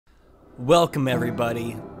Welcome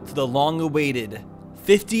everybody to the long-awaited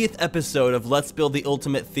 50th episode of Let's Build the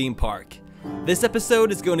Ultimate Theme Park. This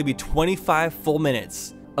episode is going to be 25 full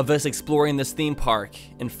minutes of us exploring this theme park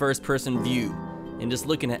in first-person view and just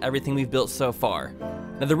looking at everything we've built so far.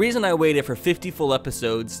 Now the reason I waited for 50 full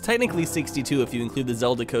episodes, technically 62 if you include the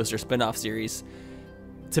Zelda coaster spin-off series,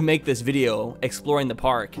 to make this video exploring the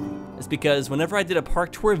park is because whenever I did a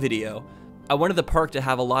park tour video, I wanted the park to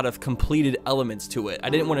have a lot of completed elements to it. I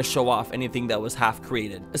didn't want to show off anything that was half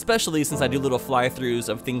created, especially since I do little fly-throughs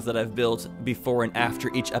of things that I've built before and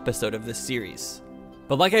after each episode of this series.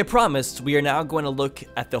 But like I promised, we are now going to look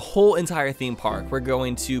at the whole entire theme park. We're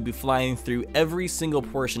going to be flying through every single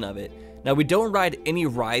portion of it. Now we don't ride any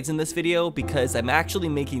rides in this video because I'm actually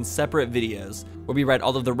making separate videos where we ride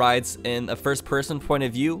all of the rides in a first-person point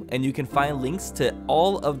of view, and you can find links to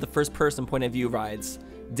all of the first-person point of view rides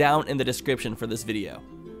down in the description for this video.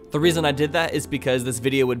 The reason I did that is because this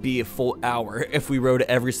video would be a full hour if we rode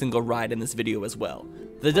every single ride in this video as well.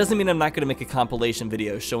 That doesn't mean I'm not going to make a compilation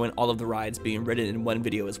video showing all of the rides being ridden in one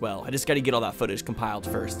video as well. I just got to get all that footage compiled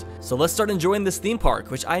first. So let's start enjoying this theme park,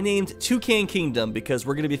 which I named Toucan Kingdom because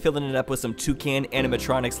we're going to be filling it up with some toucan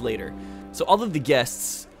animatronics later. So all of the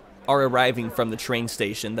guests are arriving from the train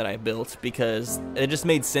station that I built because it just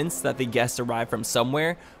made sense that the guests arrive from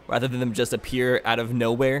somewhere rather than them just appear out of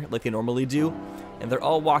nowhere like they normally do. And they're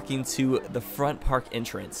all walking to the front park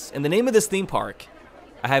entrance. And the name of this theme park,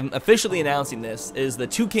 I am officially announcing this, is the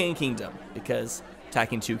Toucan Kingdom because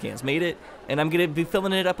Attacking Toucans made it, and I'm going to be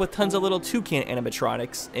filling it up with tons of little toucan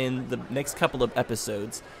animatronics in the next couple of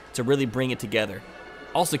episodes to really bring it together.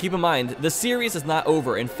 Also keep in mind, the series is not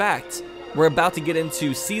over. In fact, we're about to get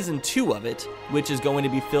into season 2 of it, which is going to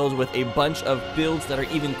be filled with a bunch of builds that are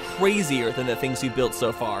even crazier than the things we've built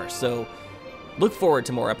so far. So look forward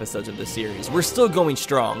to more episodes of this series. We're still going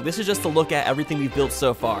strong. This is just a look at everything we've built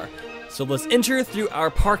so far. So let's enter through our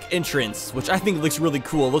park entrance, which I think looks really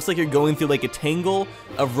cool. It looks like you're going through like a tangle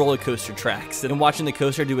of roller coaster tracks. And watching the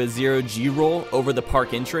coaster do a 0G roll over the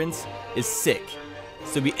park entrance is sick.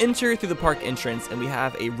 So we enter through the park entrance and we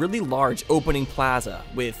have a really large opening plaza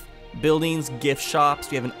with buildings, gift shops.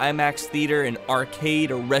 We have an IMAX theater, an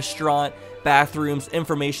arcade, a restaurant, bathrooms,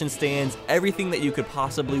 information stands, everything that you could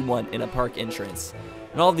possibly want in a park entrance.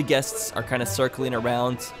 And all of the guests are kind of circling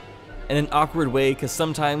around in an awkward way because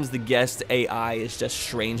sometimes the guest AI is just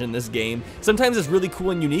strange in this game. Sometimes it's really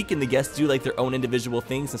cool and unique and the guests do like their own individual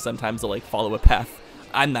things, and sometimes they'll like follow a path.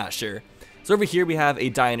 I'm not sure. So over here we have a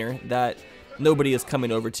diner that nobody is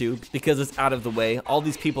coming over to because it's out of the way. All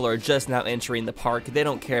these people are just now entering the park. They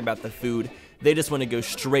don't care about the food. They just want to go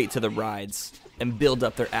straight to the rides and build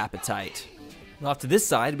up their appetite. And off to this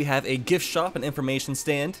side, we have a gift shop and information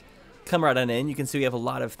stand. Come right on in. You can see we have a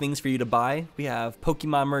lot of things for you to buy. We have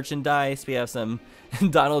Pokemon merchandise. We have some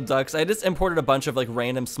Donald Ducks. I just imported a bunch of like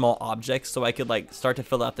random small objects so I could like start to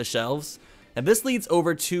fill out the shelves. And this leads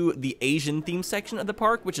over to the Asian theme section of the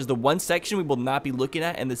park, which is the one section we will not be looking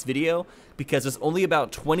at in this video because it's only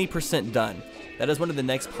about 20% done. That is one of the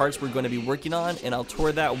next parts we're going to be working on, and I'll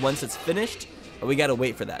tour that once it's finished, but we gotta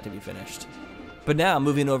wait for that to be finished. But now,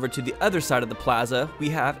 moving over to the other side of the plaza, we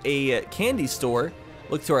have a candy store.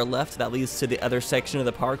 Look to our left, that leads to the other section of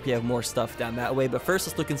the park. We have more stuff down that way, but first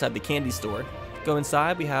let's look inside the candy store. Go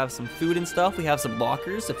inside, we have some food and stuff. We have some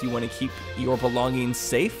lockers if you want to keep your belongings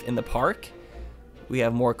safe in the park. We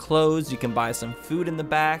have more clothes. You can buy some food in the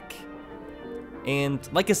back. And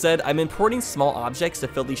like I said, I'm importing small objects to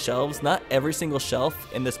fill these shelves. Not every single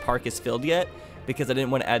shelf in this park is filled yet because I didn't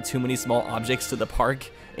want to add too many small objects to the park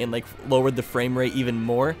and like lowered the frame rate even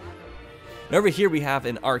more. And over here we have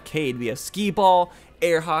an arcade. We have skee ball,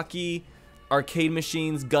 air hockey, arcade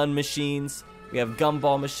machines, gun machines. We have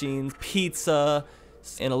gumball machines, pizza,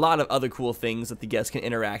 and a lot of other cool things that the guests can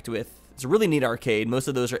interact with. It's a really neat arcade. Most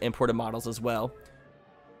of those are imported models as well.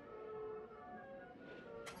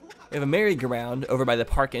 We have a merry-go-round over by the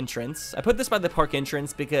park entrance. I put this by the park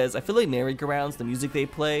entrance because I feel like merry-go-rounds, the music they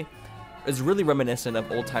play, is really reminiscent of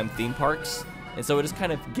old-time theme parks. And so it just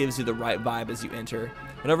kind of gives you the right vibe as you enter.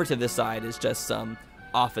 And over to this side is just some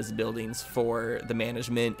office buildings for the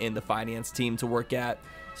management and the finance team to work at.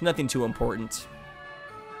 It's nothing too important.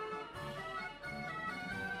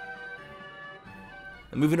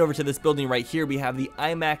 And moving over to this building right here, we have the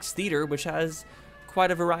IMAX theater, which has quite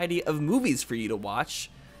a variety of movies for you to watch.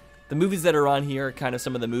 The movies that are on here are kind of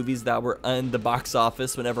some of the movies that were on the box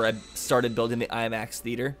office whenever I started building the IMAX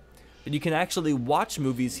theater. But you can actually watch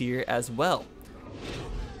movies here as well.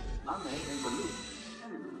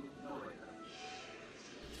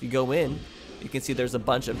 If you go in, you can see there's a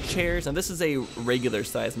bunch of chairs, and this is a regular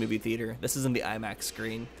size movie theater. This isn't the IMAX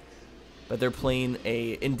screen. but they're playing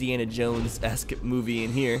a Indiana Jones-esque movie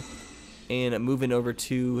in here. And moving over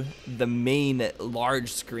to the main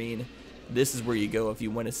large screen, this is where you go if you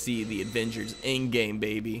want to see the Avengers in-game,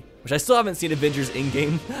 baby. Which I still haven't seen Avengers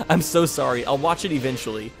in-game. I'm so sorry. I'll watch it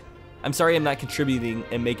eventually. I'm sorry I'm not contributing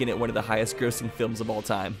and making it one of the highest grossing films of all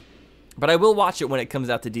time. But I will watch it when it comes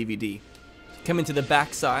out to DVD. Coming to the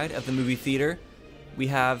back side of the movie theater, we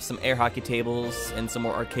have some air hockey tables and some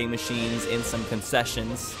more arcade machines and some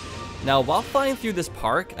concessions. Now, while flying through this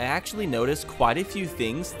park, I actually noticed quite a few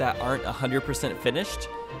things that aren't 100% finished,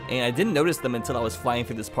 and I didn't notice them until I was flying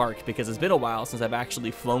through this park because it's been a while since I've actually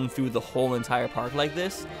flown through the whole entire park like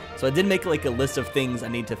this. So I did make like a list of things I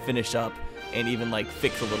need to finish up and even like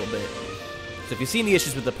fix a little bit. So if you see any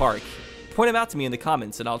issues with the park, point them out to me in the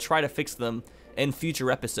comments and I'll try to fix them in future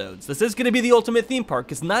episodes. This is going to be the ultimate theme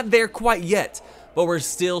park. It's not there quite yet, but we're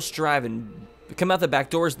still striving. Come out the back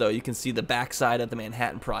doors though, you can see the backside of the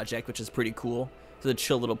Manhattan Project, which is pretty cool. It's a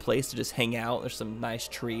chill little place to just hang out. There's some nice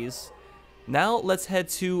trees. Now let's head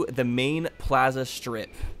to the main plaza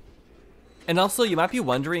strip. And also, you might be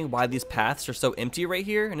wondering why these paths are so empty right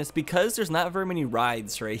here, and it's because there's not very many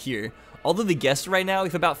rides right here. Although the guests right now, we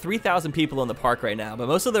have about 3,000 people in the park right now, but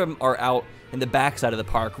most of them are out in the backside of the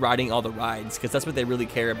park riding all the rides, because that's what they really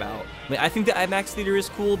care about. I mean, I think the IMAX theater is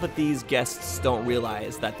cool, but these guests don't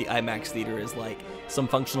realize that the IMAX theater is like some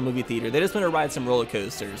functional movie theater. They just want to ride some roller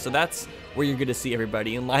coasters, so that's where you're going to see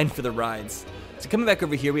everybody in line for the rides. So coming back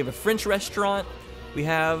over here, we have a French restaurant. We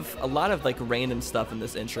have a lot of like random stuff in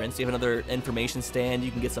this entrance. You have another information stand.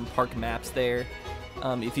 You can get some park maps there.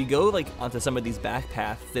 If you go like onto some of these back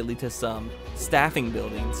paths, they lead to some staffing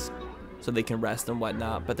buildings so they can rest and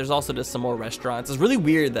whatnot. But there's also just some more restaurants. It's really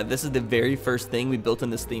weird that this is the very first thing we built in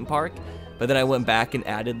this theme park, but then I went back and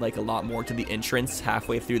added like a lot more to the entrance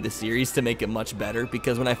halfway through the series to make it much better,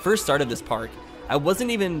 because when I first started this park, I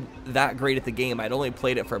wasn't even that great at the game. I'd only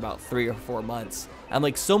played it for about 3 or 4 months. I'm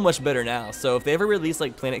like so much better now. So if they ever release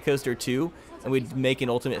like Planet Coaster 2 and we make an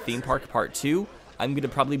Ultimate Theme Park Part 2, I'm going to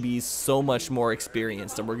probably be so much more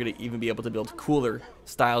experienced, and we're going to even be able to build cooler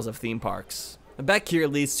styles of theme parks. Back here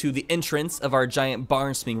leads to the entrance of our giant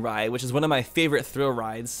barn swing ride, which is one of my favorite thrill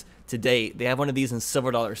rides to date. They have one of these in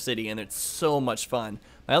Silver Dollar City, and it's so much fun.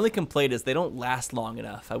 My only complaint is they don't last long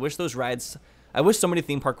enough. I wish so many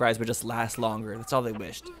theme park rides would just last longer. That's all they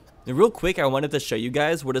wished. And real quick, I wanted to show you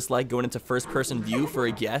guys what it's like going into first-person view for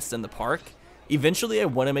a guest in the park. Eventually, I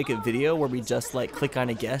want to make a video where we just like click on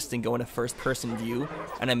a guest and go into first-person view,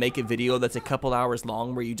 and I make a video that's a couple hours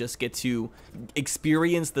long where you just get to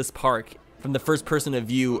experience this park from the first-person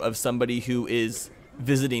view of somebody who is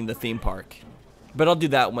visiting the theme park. But I'll do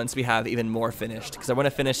that once we have even more finished, because I want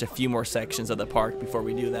to finish a few more sections of the park before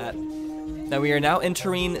we do that. Now we are now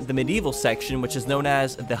entering the medieval section, which is known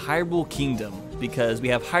as the Hyrule Kingdom, because we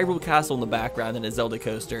have Hyrule Castle in the background in a Zelda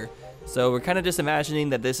coaster. So we're kind of just imagining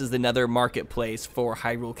that this is another marketplace for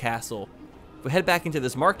Hyrule Castle. If we head back into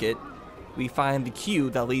this market, we find the queue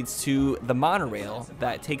that leads to the monorail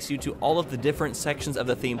that takes you to all of the different sections of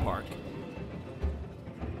the theme park.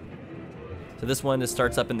 So this one just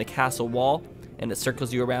starts up in the castle wall, and it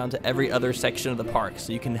circles you around to every other section of the park,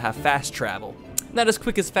 so you can have fast travel. Not as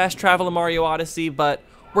quick as fast travel in Mario Odyssey, but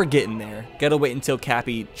we're getting there. Gotta wait until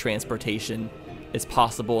Cappy transportation is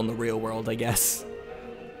possible in the real world, I guess.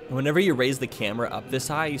 Whenever you raise the camera up this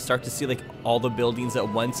high, you start to see like all the buildings at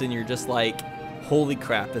once, and you're just like, holy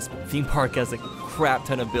crap, this theme park has a crap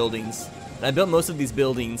ton of buildings. And I built most of these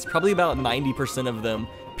buildings, probably about 90% of them,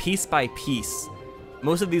 piece by piece.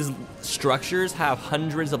 Most of these structures have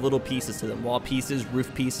hundreds of little pieces to them. Wall pieces,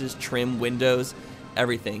 roof pieces, trim, windows,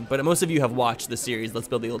 everything. But most of you have watched the series, Let's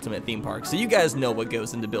Build the Ultimate Theme Park, so you guys know what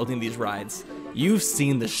goes into building these rides. You've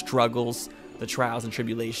seen the struggles, the trials and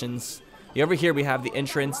tribulations. Over here we have the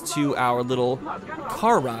entrance to our little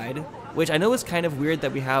car ride, which I know is kind of weird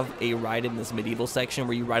that we have a ride in this medieval section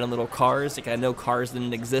where you ride on little cars. Like, I know cars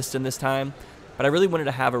didn't exist in this time, but I really wanted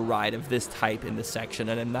to have a ride of this type in this section,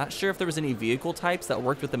 and I'm not sure if there was any vehicle types that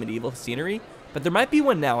worked with the medieval scenery, but there might be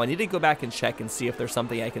one now. I need to go back and check and see if there's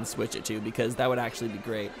something I can switch it to, because that would actually be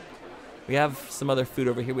great. We have some other food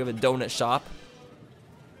over here. We have a donut shop.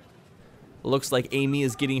 Looks like Amy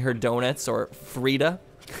is getting her donuts, or Frida.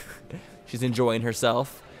 She's enjoying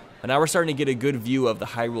herself. And now we're starting to get a good view of the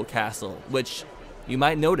Hyrule Castle, which you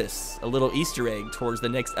might notice a little Easter egg towards the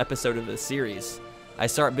next episode of this series. I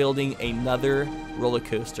start building another roller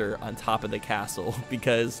coaster on top of the castle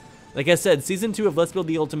because, like I said, Season 2 of Let's Build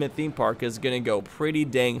the Ultimate Theme Park is going to go pretty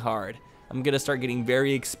dang hard. I'm going to start getting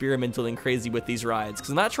very experimental and crazy with these rides, because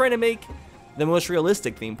I'm not trying to make the most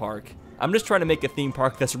realistic theme park. I'm just trying to make a theme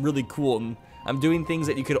park that's really cool and I'm doing things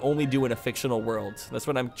that you could only do in a fictional world. That's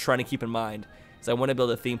what I'm trying to keep in mind. Is I want to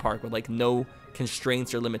build a theme park with like no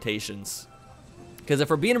constraints or limitations. Because if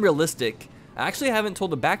we're being realistic, I actually haven't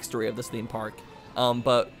told the backstory of this theme park.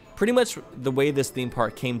 But pretty much the way this theme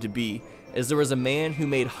park came to be is there was a man who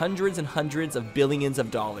made hundreds and hundreds of billions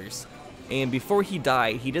of dollars. And before he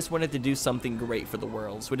died, he just wanted to do something great for the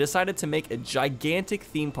world. So he decided to make a gigantic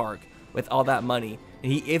theme park with all that money.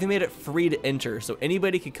 And he even made it free to enter, so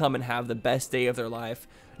anybody could come and have the best day of their life,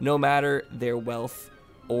 no matter their wealth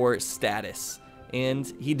or status.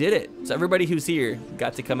 And he did it. So everybody who's here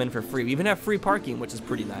got to come in for free. We even have free parking, which is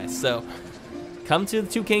pretty nice. So come to the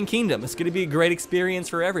Toucan Kingdom. It's going to be a great experience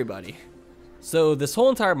for everybody. So this whole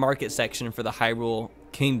entire market section for the Hyrule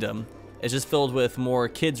Kingdom is just filled with more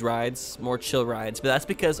kids rides, more chill rides, but that's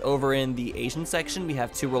because over in the Asian section we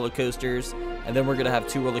have 2 roller coasters, and then we're gonna have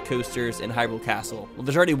 2 roller coasters in Hyrule Castle. Well,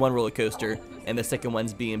 there's already 1 roller coaster, and the second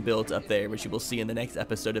one's being built up there, which you will see in the next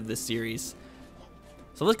episode of this series.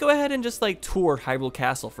 So let's go ahead and just like tour Hyrule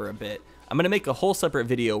Castle for a bit. I'm gonna make a whole separate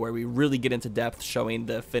video where we really get into depth showing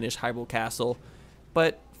the finished Hyrule Castle,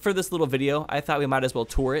 but for this little video, I thought we might as well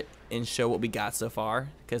tour it and show what we got so far,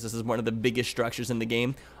 because this is one of the biggest structures in the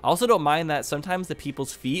game. I also don't mind that sometimes the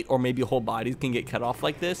people's feet or maybe whole bodies can get cut off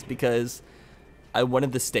like this, because I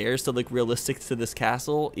wanted the stairs to look realistic to this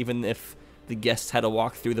castle, even if the guests had to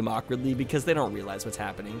walk through them awkwardly, because they don't realize what's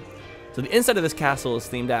happening. So the inside of this castle is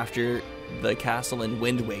themed after the castle in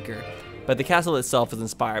Wind Waker, but the castle itself is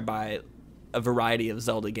inspired by a variety of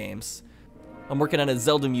Zelda games. I'm working on a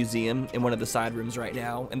Zelda museum in one of the side rooms right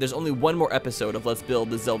now, and there's only 1 more episode of Let's Build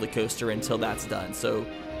the Zelda Coaster until that's done, so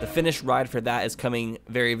the finished ride for that is coming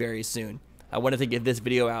very, very soon. I wanted to get this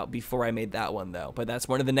video out before I made that one though, but that's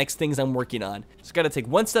one of the next things I'm working on. Just gotta take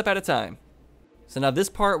 1 step at a time. So now this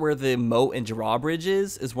part where the moat and drawbridge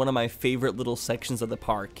is one of my favorite little sections of the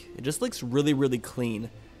park. It just looks really, really clean,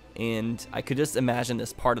 and I could just imagine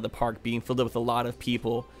this part of the park being filled up with a lot of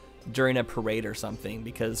people during a parade or something,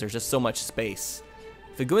 because there's just so much space.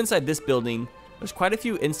 If we go inside this building, there's quite a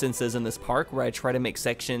few instances in this park where I try to make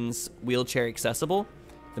sections wheelchair accessible,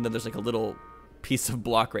 even though there's like a little piece of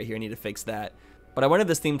block right here. I need to fix that. But I wanted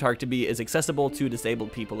this theme park to be as accessible to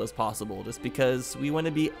disabled people as possible, just because we want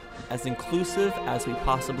to be as inclusive as we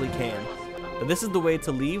possibly can. But this is the way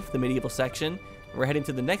to leave the medieval section. We're heading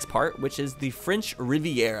to the next part, which is the French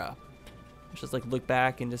Riviera. Let's just like look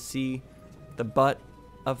back and just see the butt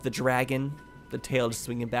of the dragon, the tail just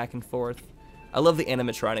swinging back and forth. I love the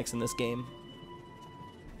animatronics in this game.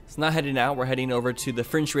 So now heading out, we're heading over to the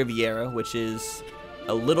French Riviera, which is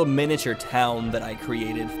a little miniature town that I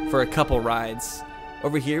created for a couple rides.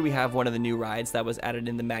 Over here we have one of the new rides that was added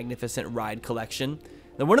in the Magnificent Ride collection.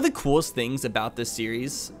 Now one of the coolest things about this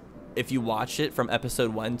series, if you watch it from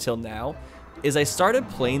episode 1 till now, is I started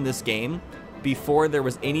playing this game before there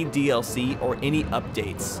was any DLC or any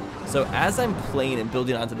updates. So as I'm playing and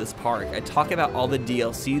building onto this park, I talk about all the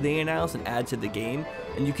DLC they announced and add to the game,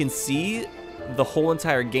 and you can see the whole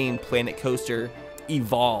entire game, Planet Coaster,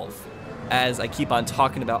 evolve as I keep on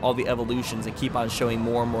talking about all the evolutions and keep on showing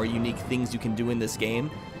more and more unique things you can do in this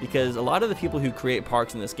game, because a lot of the people who create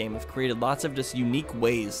parks in this game have created lots of just unique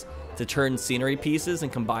ways to turn scenery pieces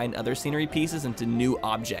and combine other scenery pieces into new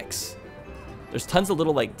objects. There's tons of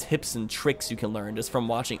little like tips and tricks you can learn just from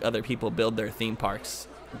watching other people build their theme parks.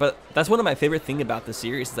 But that's one of my favorite things about the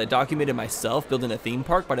series, is I documented myself building a theme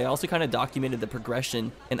park, but I also kind of documented the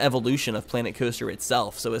progression and evolution of Planet Coaster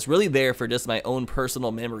itself. So it's really there for just my own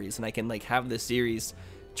personal memories, and I can like have this series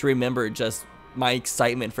to remember just my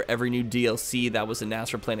excitement for every new DLC that was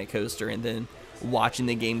announced for Planet Coaster, and then watching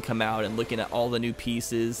the game come out and looking at all the new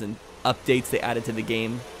pieces and updates they added to the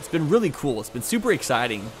game. It's been really cool. It's been super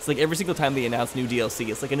exciting. It's like every single time they announce new DLC,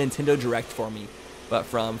 it's like a Nintendo Direct for me, but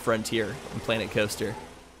from Frontier and Planet Coaster.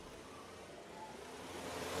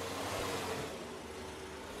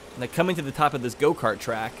 Now coming to the top of this go-kart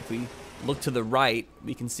track, if we look to the right,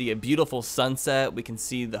 we can see a beautiful sunset. We can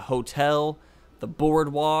see the hotel, the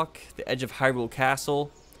boardwalk, the edge of Hyrule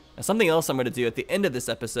Castle. Now something else I'm going to do at the end of this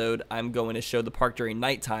episode, I'm going to show the park during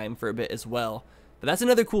nighttime for a bit as well. But that's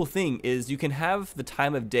another cool thing, is you can have the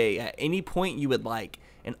time of day at any point you would like,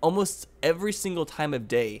 and almost every single time of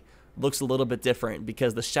day looks a little bit different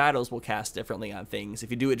because the shadows will cast differently on things.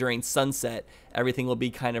 If you do it during sunset, everything will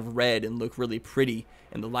be kind of red and look really pretty,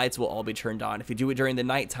 and the lights will all be turned on. If you do it during the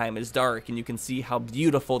nighttime, it's dark and you can see how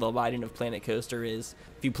beautiful the lighting of Planet Coaster is.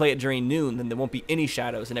 If you play it during noon, then there won't be any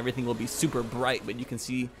shadows and everything will be super bright, but you can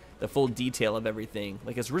see the full detail of everything.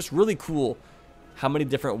 Like, it's just really cool how many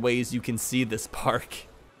different ways you can see this park.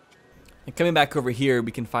 And coming back over here,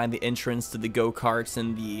 we can find the entrance to the go-karts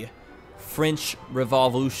and the French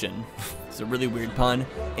Revolution. It's is a really weird pun,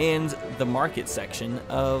 and the market section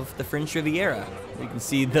of the French Riviera. You can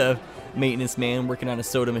see the maintenance man working on a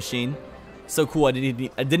soda machine. So cool, I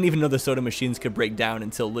didn't even know the soda machines could break down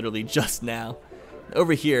until literally just now.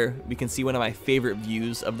 Over here, we can see one of my favorite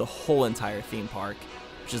views of the whole entire theme park,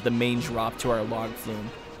 which is the main drop to our log flume.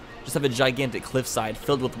 Just have a gigantic cliffside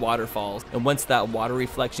filled with waterfalls, and once that water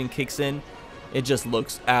reflection kicks in, it just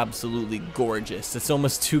looks absolutely gorgeous. It's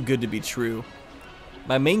almost too good to be true.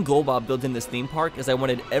 My main goal while building this theme park is I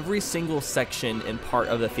wanted every single section and part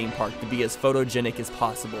of the theme park to be as photogenic as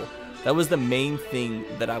possible. That was the main thing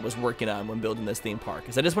that I was working on when building this theme park,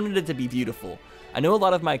 is I just wanted it to be beautiful. I know a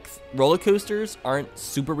lot of my roller coasters aren't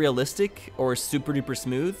super realistic or super duper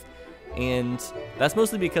smooth, and that's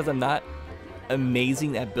mostly because I'm not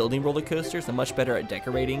amazing at building roller coasters. I'm much better at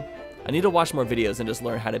decorating. I need to watch more videos and just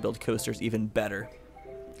learn how to build coasters even better.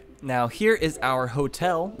 Now here is our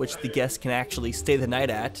hotel, which the guests can actually stay the night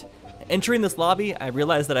at. Entering this lobby, I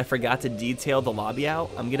realized that I forgot to detail the lobby out.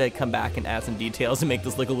 I'm gonna come back and add some details and make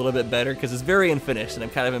this look a little bit better because it's very unfinished and I'm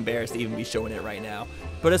kind of embarrassed to even be showing it right now.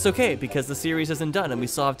 But it's okay because the series isn't done and we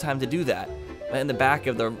still have time to do that. In the back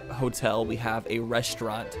of the hotel, we have a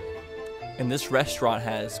restaurant. And this restaurant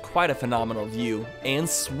has quite a phenomenal view and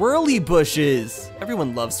swirly bushes.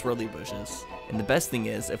 Everyone loves swirly bushes. And the best thing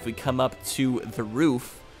is, if we come up to the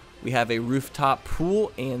roof, we have a rooftop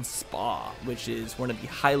pool and spa, which is one of the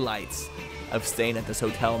highlights of staying at this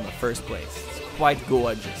hotel in the first place. It's quite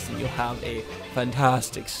gorgeous, and you'll have a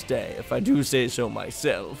fantastic stay, if I do say so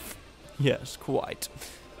myself. Yes, quite.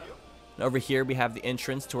 And over here, we have the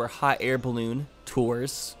entrance to our hot air balloon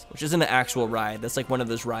tours, which isn't an actual ride. That's like one of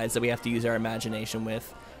those rides that we have to use our imagination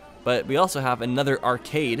with. But we also have another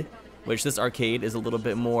arcade, which this arcade is a little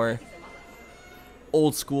bit more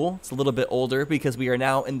old school. It's a little bit older because we are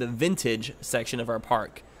now in the vintage section of our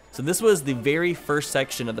park. So this was the very first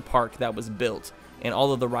section of the park that was built, and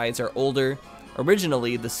all of the rides are older.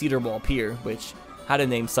 Originally, the Cedar Wall Pier, which had to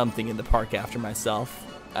name something in the park after myself.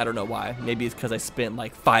 I don't know why. Maybe it's because I spent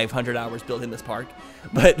like 500 hours building this park.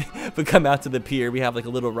 But if we come out to the pier, we have like a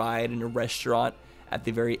little ride and a restaurant at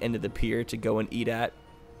the very end of the pier to go and eat at.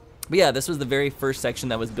 But yeah, this was the very first section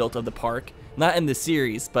that was built of the park. Not in the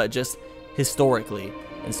series, but just historically.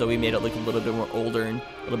 And so we made it look a little bit more older and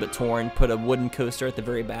a little bit torn. Put a wooden coaster at the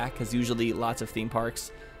very back, because usually lots of theme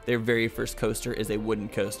parks, their very first coaster is a wooden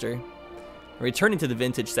coaster. Returning to the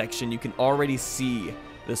vintage section, you can already see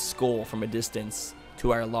the skull from a distance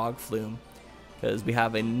to our log flume, because we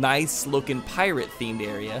have a nice looking pirate themed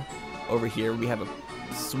area. Over here we have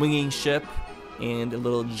a swinging ship and a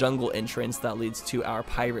little jungle entrance that leads to our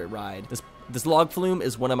pirate ride. This log flume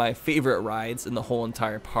is one of my favorite rides in the whole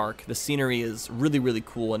entire park. The scenery is really, really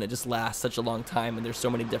cool, and it just lasts such a long time, and there's so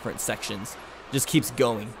many different sections. It just keeps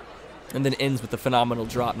going, and then ends with a phenomenal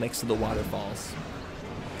drop next to the waterfalls.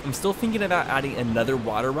 I'm still thinking about adding another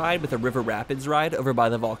water ride with a river rapids ride over by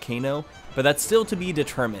the volcano, but that's still to be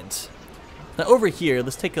determined. Now over here,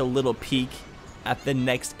 let's take a little peek at the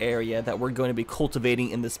next area that we're going to be cultivating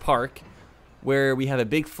in this park, where we have a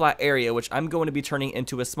big flat area, which I'm going to be turning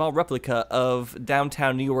into a small replica of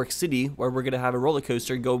downtown New York City, where we're going to have a roller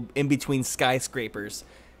coaster go in between skyscrapers,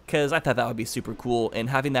 because I thought that would be super cool, and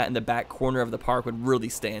having that in the back corner of the park would really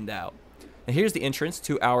stand out. And here's the entrance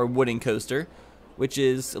to our wooden coaster, which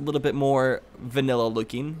is a little bit more vanilla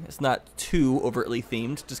looking. It's not too overtly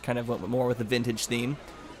themed, just kind of went more with a vintage theme,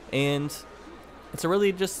 and it's a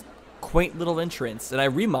really just quaint little entrance. And I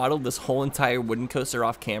remodeled this whole entire wooden coaster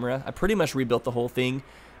off camera. I pretty much rebuilt the whole thing,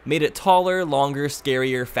 made it taller, longer,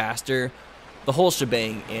 scarier, faster, the whole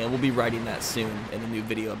shebang, and we'll be riding that soon in a new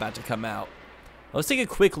video about to come out. Let's take a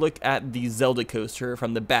quick look at the Zelda coaster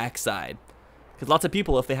from the back side, because lots of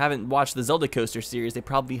people, if they haven't watched the Zelda coaster series, they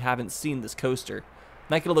probably haven't seen this coaster.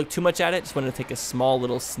 I'm not gonna look too much at it, just wanted to take a small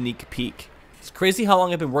little sneak peek. It's crazy how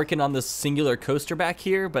long I've been working on this singular coaster back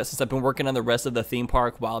here, but since I've been working on the rest of the theme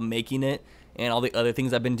park while making it and all the other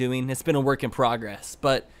things I've been doing, it's been a work in progress.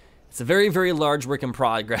 But it's a very, very large work in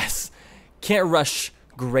progress. Can't rush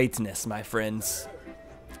greatness, my friends.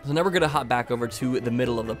 So now we're gonna hop back over to the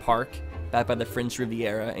middle of the park, back by the French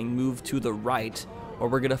Riviera, and move to the right, where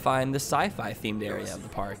we're gonna find the sci-fi themed area of the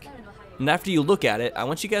park. And after you look at it, I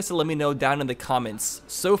want you guys to let me know down in the comments,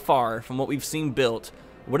 so far from what we've seen built,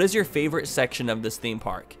 what is your favorite section of this theme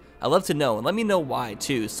park? I'd love to know, and let me know why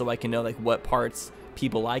too, so I can know like what parts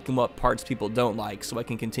people like and what parts people don't like, so I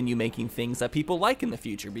can continue making things that people like in the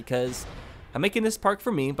future, because I'm making this park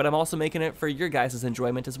for me, but I'm also making it for your guys'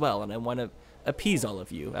 enjoyment as well, and I want to appease all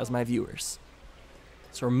of you as my viewers.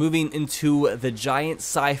 So we're moving into the giant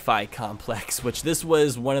sci-fi complex, which this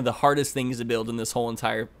was one of the hardest things to build in this whole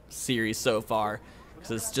entire series so far,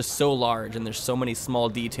 because it's just so large and there's so many small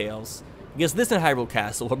details. I guess this and Hyrule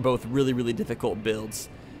Castle are both really, really difficult builds.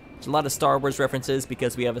 There's a lot of Star Wars references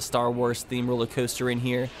because we have a Star Wars themed roller coaster in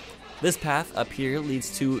here. This path up here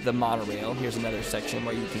leads to the monorail. Here's another section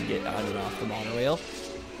where you can get on and off the monorail.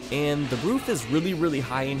 And the roof is really, really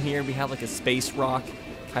high in here. We have like a space rock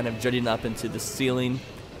kind of jutting up into the ceiling.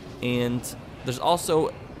 And there's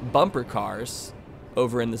also bumper cars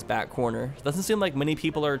over in this back corner. It doesn't seem like many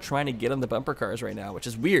people are trying to get on the bumper cars right now, which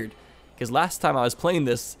is weird. Because last time I was playing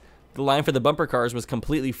this, the line for the bumper cars was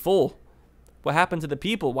completely full. What happened to the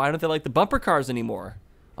people? Why don't they like the bumper cars anymore?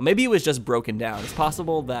 Or maybe it was just broken down. It's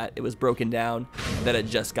possible that it was broken down, that it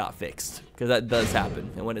just got fixed. Because that does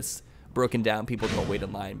happen. And when it's broken down, people don't wait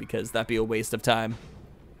in line because that'd be a waste of time.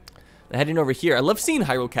 Now, heading over here, I love seeing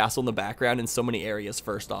Hyrule Castle in the background in so many areas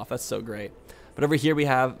first off. That's so great. But over here we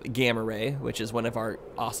have Gamma Ray, which is one of our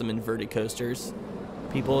awesome inverted coasters.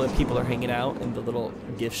 People are hanging out in the little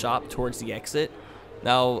gift shop towards the exit.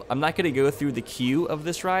 Now, I'm not going to go through the queue of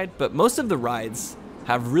this ride, but most of the rides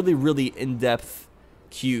have really, really in-depth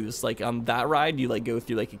queues. Like on that ride, you like go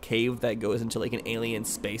through like a cave that goes into like an alien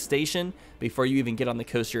space station before you even get on the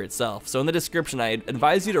coaster itself. So in the description, I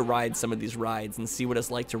advise you to ride some of these rides and see what it's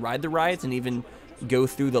like to ride the rides and even go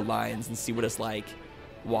through the lines and see what it's like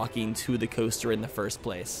walking to the coaster in the first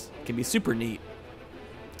place. It can be super neat.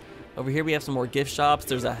 Over here we have some more gift shops.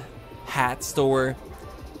 There's a hat store.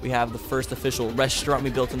 We have the first official restaurant we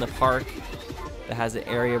built in the park that has an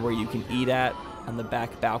area where you can eat at on the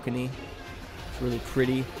back balcony. It's really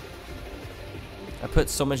pretty. I put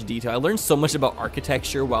so much detail. I learned so much about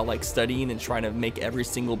architecture while like studying and trying to make every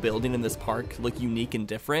single building in this park look unique and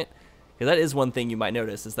different. Because that is one thing you might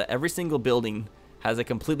notice, is that every single building has a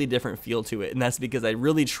completely different feel to it. And that's because I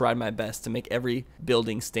really tried my best to make every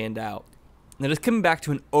building stand out. Now just coming back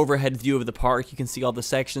to an overhead view of the park, you can see all the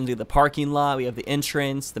sections. We have the parking lot, we have the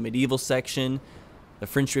entrance, the medieval section, the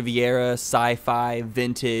French Riviera, sci-fi,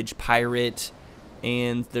 vintage, pirate,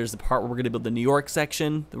 and there's the part where we're going to build the New York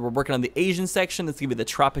section. We're working on the Asian section. That's going to be the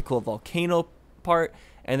tropical volcano part.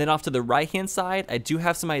 And then off to the right-hand side, I do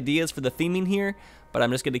have some ideas for the theming here, but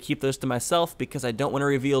I'm just going to keep those to myself because I don't want to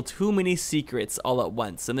reveal too many secrets all at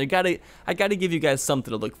once. And I gotta give you guys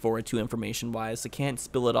something to look forward to information-wise. I can't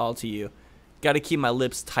spill it all to you. Got to keep my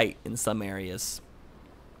lips tight in some areas.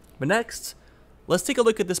 But next, let's take a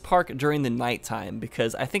look at this park during the nighttime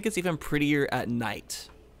because I think it's even prettier at night.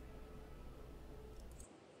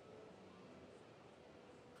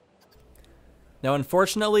 Now,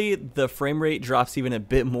 unfortunately, the frame rate drops even a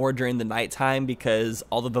bit more during the nighttime because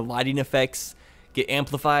all of the lighting effects get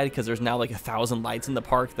amplified because there's now like 1,000 lights in the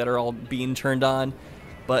park that are all being turned on.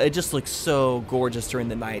 But it just looks so gorgeous during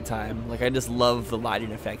the nighttime. Like, I just love the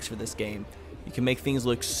lighting effects for this game. You can make things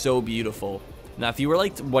look so beautiful. Now, if you were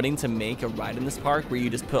like wanting to make a ride in this park where you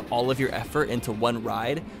just put all of your effort into one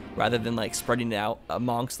ride rather than like spreading it out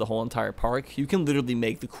amongst the whole entire park, you can literally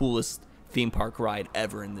make the coolest theme park ride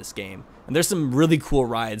ever in this game. And there's some really cool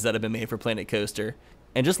rides that have been made for Planet Coaster.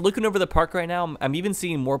 And just looking over the park right now, I'm even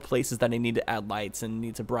seeing more places that I need to add lights and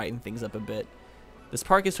need to brighten things up a bit. This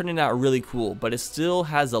park is turning out really cool, but it still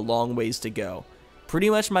has a long ways to go. Pretty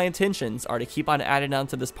much my intentions are to keep on adding on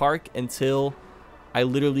to this park until I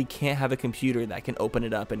literally can't have a computer that can open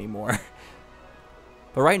it up anymore.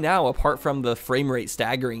 But right now, apart from the frame rate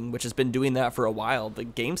staggering, which has been doing that for a while, the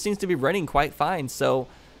game seems to be running quite fine, so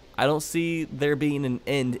I don't see there being an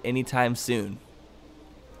end anytime soon.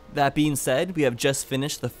 That being said, we have just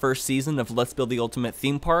finished the first season of Let's Build the Ultimate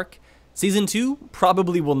Theme Park. Season 2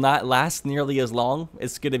 probably will not last nearly as long.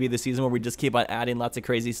 It's going to be the season where we just keep on adding lots of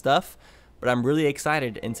crazy stuff. But I'm really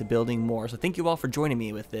excited into building more. So thank you all for joining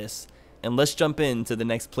me with this. And let's jump into the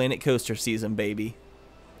next Planet Coaster season, baby.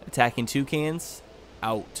 Attacking Toucans,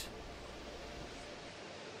 out.